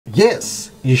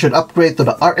yes, you should upgrade to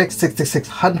the RX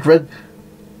 6600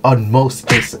 on most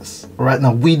cases. Right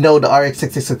now, we know the RX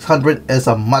 6600 is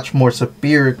a much more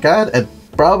superior card and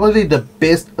probably the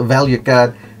best value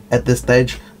card at this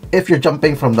stage. If you're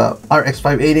jumping from the RX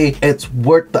 580, it's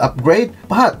worth the upgrade.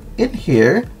 But in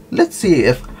here, let's see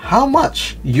if how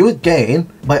much you would gain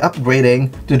by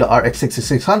upgrading to the RX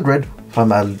 6600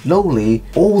 from a lowly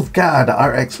old card, the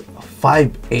RX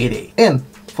 580. And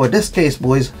for this case,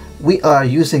 boys, we are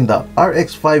using the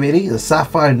RX 580, the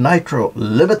Sapphire Nitro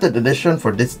limited edition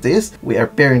for this disc. We are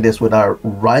pairing this with our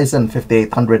Ryzen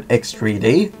 5800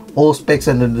 X3D. All specs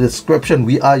in the description.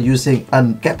 We are using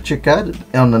a capture card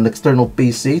on an external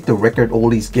PC to record all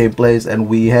these gameplays, and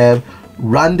we have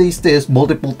run these tests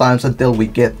multiple times until we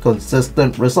get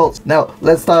consistent results. Now,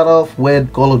 let's start off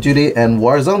with Call of Duty and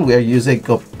Warzone. We are using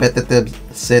competitive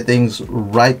settings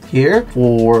right here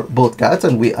for both cards,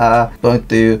 and we are going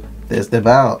to test them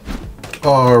out.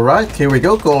 Alright, here we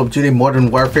go. Call of Duty Modern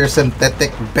Warfare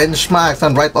synthetic benchmarks,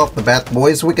 and right off the bat,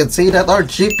 boys, we can see that our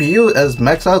GPU is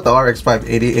maxed out. The RX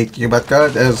 580 8GB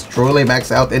card is truly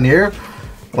maxed out in here.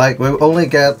 Like, we only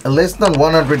get less than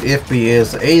 100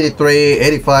 FPS, 83,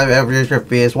 85 average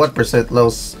FPS, 1%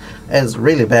 loss is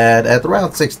really bad at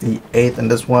around 68 in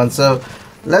this one. So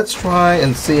let's try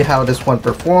and see how this one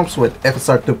performs with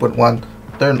FSR 2.1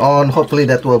 turned on. Hopefully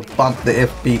that will bump the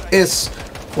FPS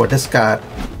for this card.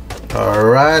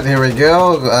 Alright, here we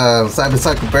go.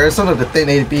 Side-by-side comparison of the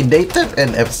 1080p native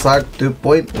and FSR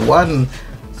 2.1.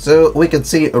 So we can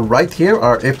see right here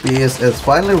our FPS is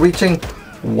finally reaching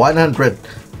 100.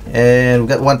 And we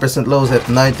got 1% lows at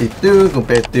 92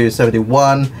 compared to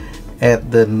 71 at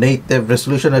the native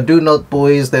resolution. I do note,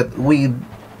 boys, that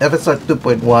FSR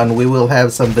 2.1, we will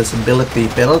have some visibility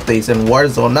penalties in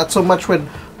Warzone. Not so much with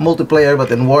multiplayer,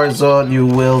 but in Warzone you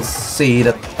will see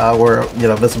that our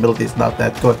visibility is not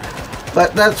that good.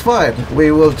 But that's fine.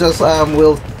 We will just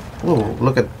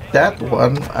look at that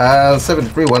one.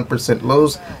 73, 1%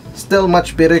 lows, still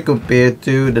much better compared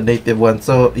to the native one.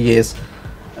 So yes,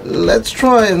 let's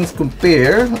try and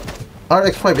compare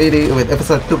RX 580 with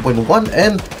FSR 2.1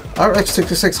 and RX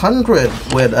 6600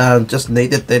 with just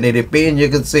native 1080p, and you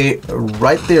can see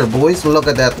right there, boys, look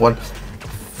at that one,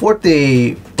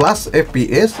 40 plus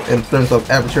FPS in terms of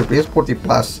average FPS, 40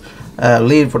 plus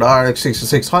lead for the RX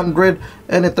 6600,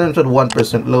 and in terms of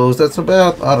 1% lows, that's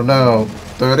about, I don't know,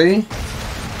 30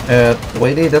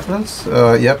 20 difference.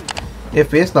 Yep,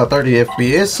 FPS, not 30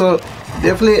 FPS. So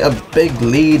definitely a big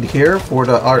lead here for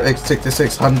the RX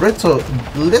 6600. So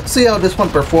let's see how this one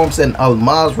performs in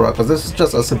Mazrah, because this is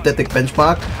just a synthetic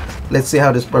benchmark. Let's see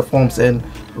how this performs in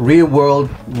real world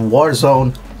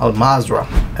Warzone Mazrah.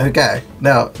 Okay,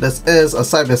 now this is a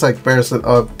side-by-side comparison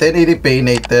of 1080p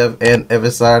native and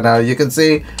FSR. Now you can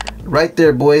see right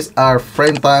there, boys, our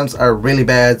frame times are really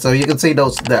bad. So you can see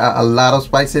there are a lot of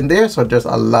spikes in there, so there's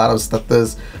a lot of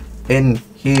stutters in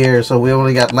here. So we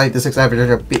only got 96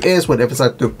 average FPS with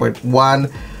FSR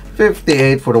 2.1,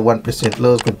 58 for the 1%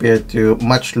 lows compared to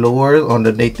much lower on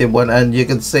the native one. And you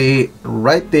can see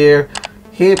right there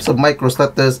heaps of micro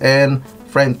stutters and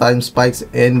frame time spikes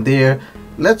in there.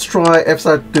 Let's try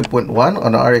FSR 2.1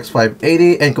 on the RX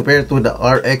 580 and compare it to the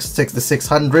RX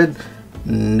 6600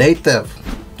 native.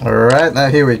 Alright, now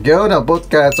here we go. Now both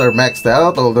cards are maxed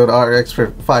out, although the RX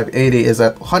 580 is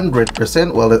at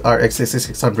 100%, while the RX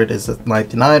 6600 is at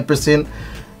 99%.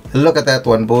 Look at that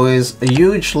one, boys. A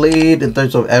huge lead in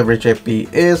terms of average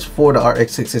FPS for the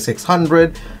RX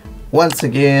 6600. Once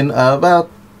again,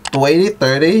 about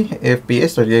 20-30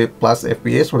 FPS, 38 plus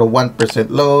FPS for the 1%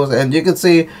 lows. And you can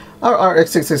see our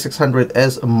RX 6600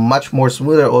 is much more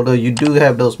smoother, although you do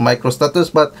have those micro stutters.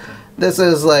 But this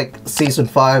is like season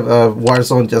 5 of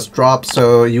Warzone just dropped,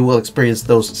 so you will experience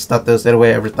those stutters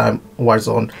anyway every time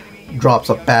Warzone drops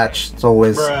a patch. It's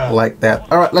always like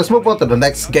that. Alright, let's move on to the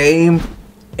next game,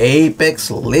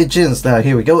 Apex Legends. Now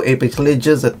here we go, Apex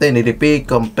Legends at 1080p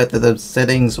competitive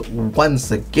settings once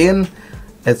again.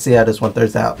 Let's see how this one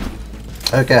turns out.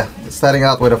 Okay, starting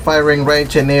out with a firing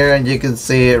range in here, and you can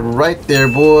see right there,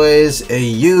 boys, a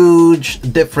huge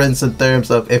difference in terms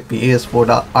of FPS for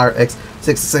the RX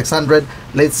 6600.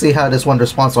 Let's see how this one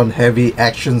responds on heavy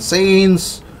action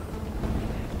scenes.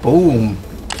 Boom.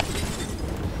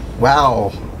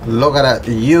 Wow, look at that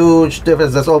huge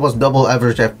difference. That's almost double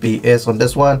average FPS on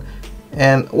this one.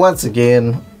 And once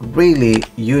again, really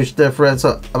huge difference,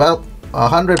 so about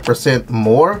 100%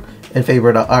 more in favor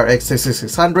of the RX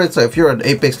 6600. So if you're an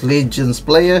Apex Legends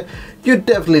player, you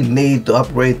definitely need to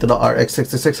upgrade to the RX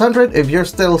 6600 if you're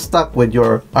still stuck with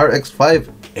your RX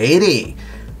 580.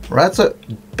 Right, so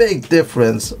big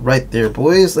difference right there,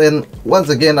 boys. And once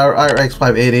again, our RX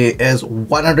 580 is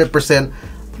 100%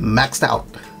 maxed out.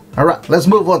 Alright, let's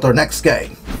move on to our next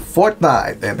game,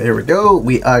 Fortnite. And here we go.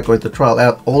 We are going to trial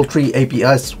out all three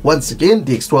APIs once again,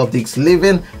 DX12,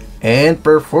 DX11, and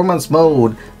performance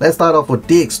mode. Let's start off with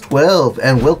DX12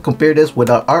 and we'll compare this with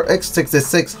our RX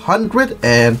 6600.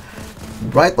 And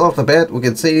right off the bat, we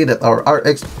can see that our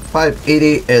RX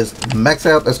 580 is maxed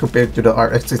out as compared to the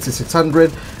RX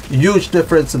 6600. Huge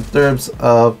difference in terms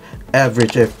of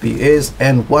average FPS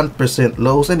and 1%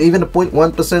 lows, and even the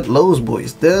 0.1% lows,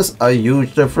 boys. There's a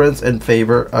huge difference in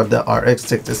favor of the RX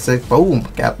 66. Boom,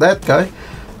 got that guy.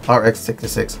 RX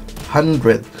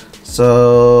 6600.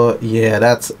 So yeah,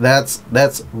 that's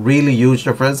really huge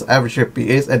difference. Average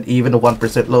FPS and even the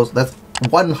 1% lows. That's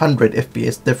 100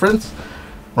 FPS difference,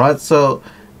 right? So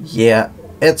yeah,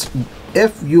 it's,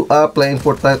 if you are playing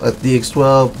Fortnite at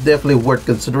DX12, definitely worth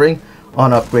considering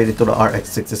on upgrading to the RX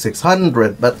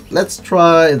 6600. But let's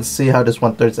try and see how this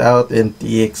one turns out in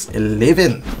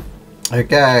DX11.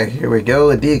 Okay, here we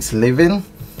go, DX11.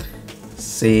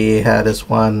 See how this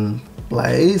one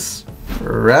plays.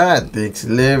 Right,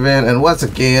 DX11, and once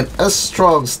again a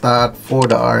strong start for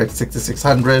the RX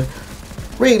 6600.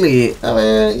 Really, I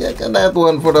mean, yeah, that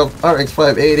one for the RX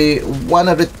 580,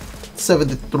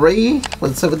 173,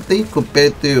 170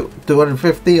 compared to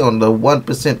 250 on the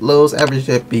 1% lows. Average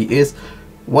FPS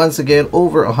once again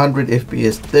over 100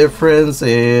 FPS difference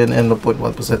and the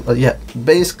 0.1%. Yeah,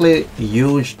 basically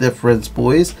huge difference,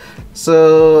 boys.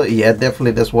 So yeah,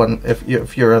 definitely this one,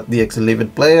 if you're a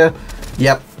DX11 player,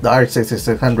 yep, the RX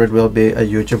 6600 will be a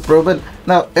huge improvement.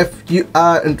 Now, if you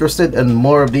are interested in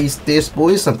more of these tests,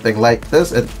 boys, something like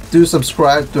this, and do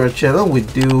subscribe to our channel. We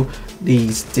do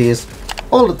these tests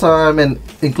all the time, and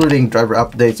including driver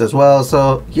updates as well.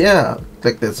 So yeah,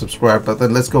 click that subscribe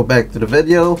button. Let's go back to the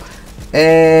video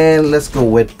and let's go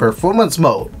with performance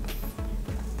mode.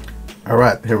 All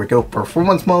right, here we go,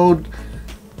 performance mode.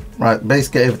 Right,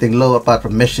 basically everything low apart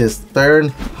from missions turn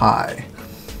high.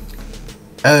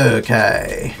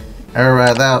 Okay, all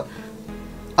right, now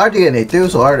RDNA 2,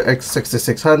 so RX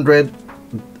 6600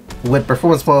 with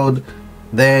performance mode,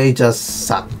 they just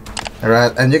suck.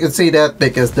 Alright, and you can see that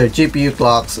because their GPU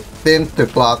clocks tend to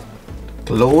clock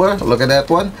lower. Look at that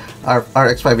one. Our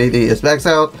RX 580 is maxed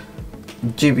out.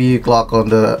 GPU clock on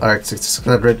the RX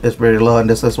 6600 is very low, and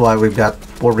this is why we've got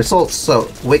poor results. So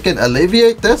we can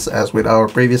alleviate this, as with our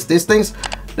previous testings,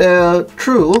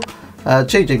 through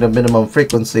changing the minimum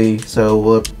frequency. So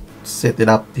we'll set it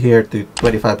up here to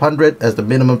 2500 as the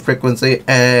minimum frequency,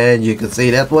 and you can see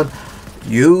that one.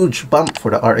 Huge bump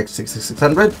for the RX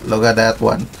 6600. Look at that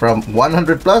one, from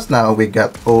 100 plus, now we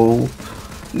got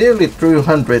nearly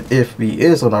 300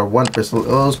 FPS on our 1%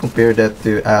 lows. Compare that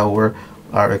to our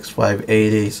RX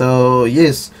 580. So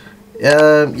yes,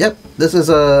 yep, this is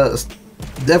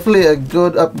definitely a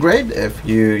good upgrade if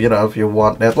if you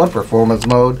want that one. Performance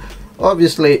mode,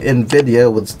 obviously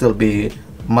Nvidia would still be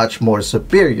much more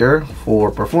superior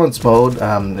for performance mode.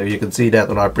 You can see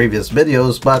that on our previous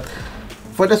videos, but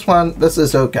for this one, this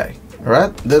is okay. All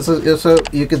right, this is, so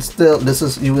you can still,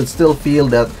 you would still feel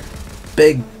that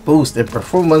big boost in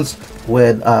performance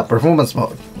with performance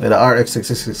mode with the RX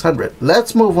 6600.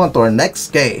 Let's move on to our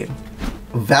next game,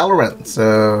 Valorant.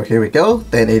 So here we go,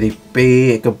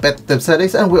 1080p competitive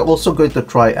settings, and we're also going to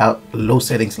try out low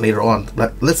settings later on.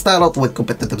 But let's start off with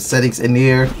competitive settings in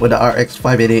here with the RX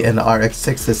 580 and the RX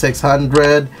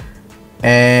 6600.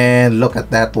 And look at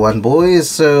that one, boys.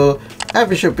 So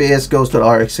average FPS goes to the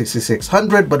RX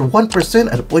 6600, but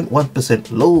 1% at a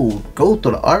 0.1% low go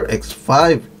to the RX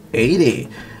 580.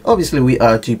 Obviously, we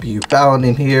are GPU bound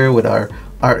in here with our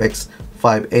RX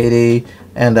 580,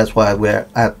 and that's why we're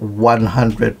at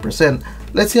 100%.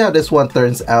 Let's see how this one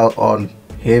turns out on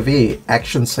heavy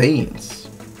action scenes.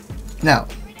 Now,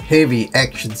 heavy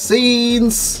action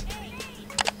scenes.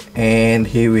 And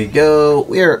here we go,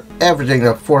 we're averaging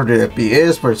a 400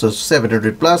 FPS versus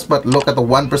 700 plus, but look at the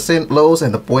 1% lows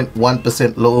and the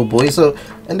 0.1% low, boys. So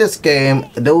in this game,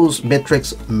 those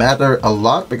metrics matter a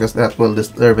lot because that will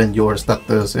determine your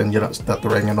status and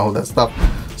stuttering and all that stuff.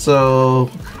 So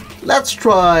let's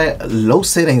try low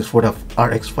settings for the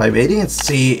RX 580 and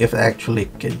see if it actually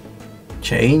can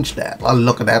change that. I'll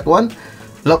look at that one.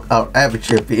 Look, our average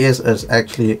FPS is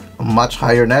actually much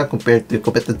higher now compared to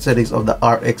competitive settings of the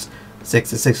RX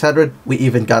 6600. We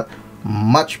even got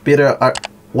much better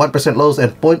 1% lows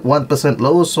and 0.1%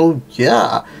 lows. So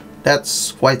yeah,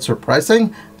 that's quite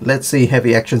surprising. Let's see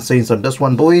heavy action scenes on this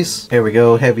one, boys. Here we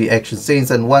go, heavy action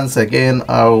scenes, and once again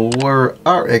our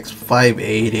RX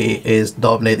 580 is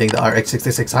dominating the RX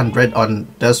 6600 on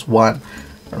this one.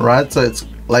 Alright, so it's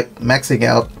like maxing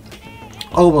out,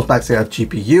 almost maxing out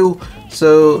GPU.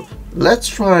 So let's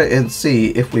try and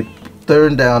see if we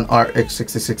turn down RX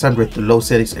 6600 to low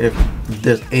settings if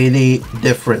there's any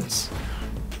difference.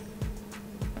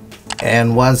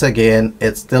 And once again,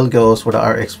 it still goes for the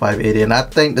RX 580, and I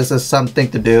think this is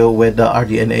something to do with the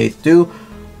RDNA 2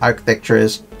 architecture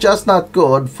is just not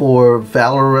good for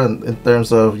Valorant in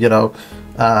terms of, you know,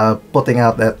 putting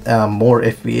out that more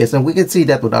FPS, and we can see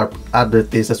that with our other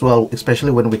things as well,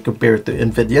 especially when we compare it to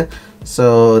Nvidia.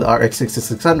 So the RX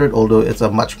 6600, although it's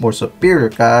a much more superior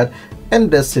card, in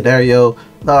this scenario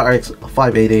the RX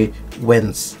 580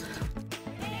 wins.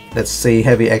 Let's see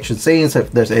heavy action scenes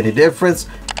if there's any difference,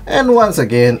 and once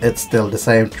again it's still the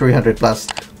same, 300 plus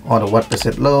on the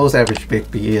 1% lows. Average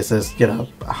FPS is, you know,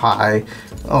 high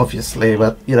obviously,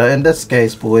 but you know, in this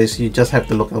case boys, you just have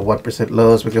to look at the 1%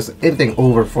 lows, because anything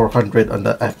over 400 on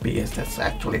the FPS, that's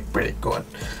actually pretty good.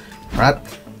 Alright,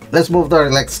 let's move to our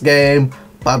next game,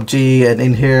 PUBG, and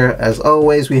in here as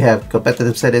always we have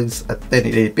competitive settings at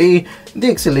 1080p,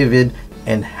 DX11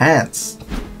 enhanced.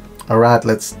 Alright,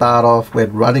 let's start off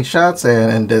with running shots,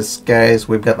 and in this case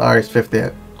we've got RX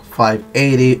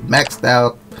 580 maxed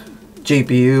out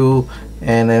GPU,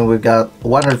 and then we've got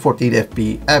 114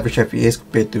 FPS average FPS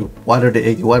compared to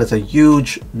 181. It's a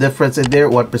huge difference in there.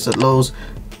 1% lows,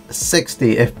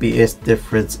 60 FPS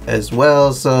difference as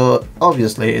well. So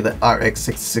obviously the RX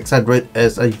 6600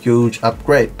 is a huge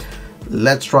upgrade.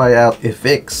 Let's try out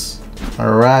FX.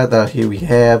 Alright, here we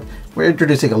have, we're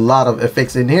introducing a lot of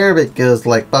effects in here because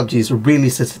like PUBG is really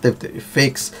sensitive to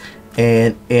effects,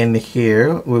 and in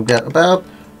here we've got about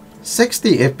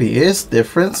 60 FPS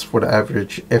difference for the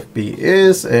average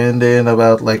FPS, and then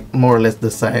about like more or less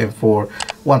the same for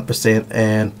 1%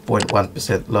 and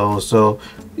 0.1% low. So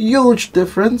huge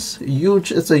difference,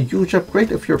 huge. It's a huge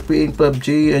upgrade if you're playing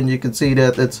PUBG, and you can see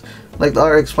that it's like the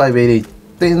RX 580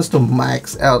 tends to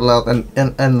max out loud, and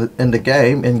in the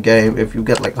game, if you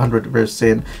get like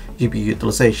 100% GPU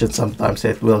utilization, sometimes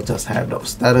it will just have those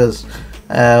status.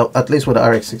 At least with the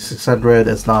RX 6600,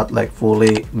 it's not like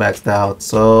fully maxed out.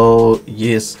 So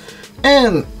yes,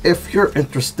 and if you're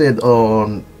interested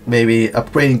on maybe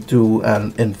upgrading to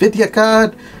an Nvidia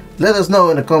card, let us know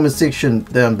in the comment section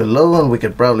down below, and we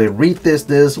could probably retest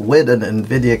this with an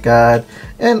Nvidia card.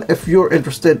 And if you're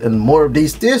interested in more of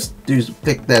these tests, do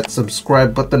click that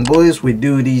subscribe button boys. We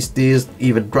do these tests,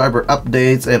 even driver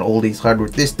updates and all these hardware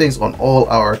testings on all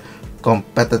our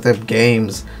competitive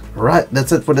games. Right,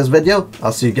 that's it for this video.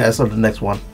 I'll see you guys on the next one.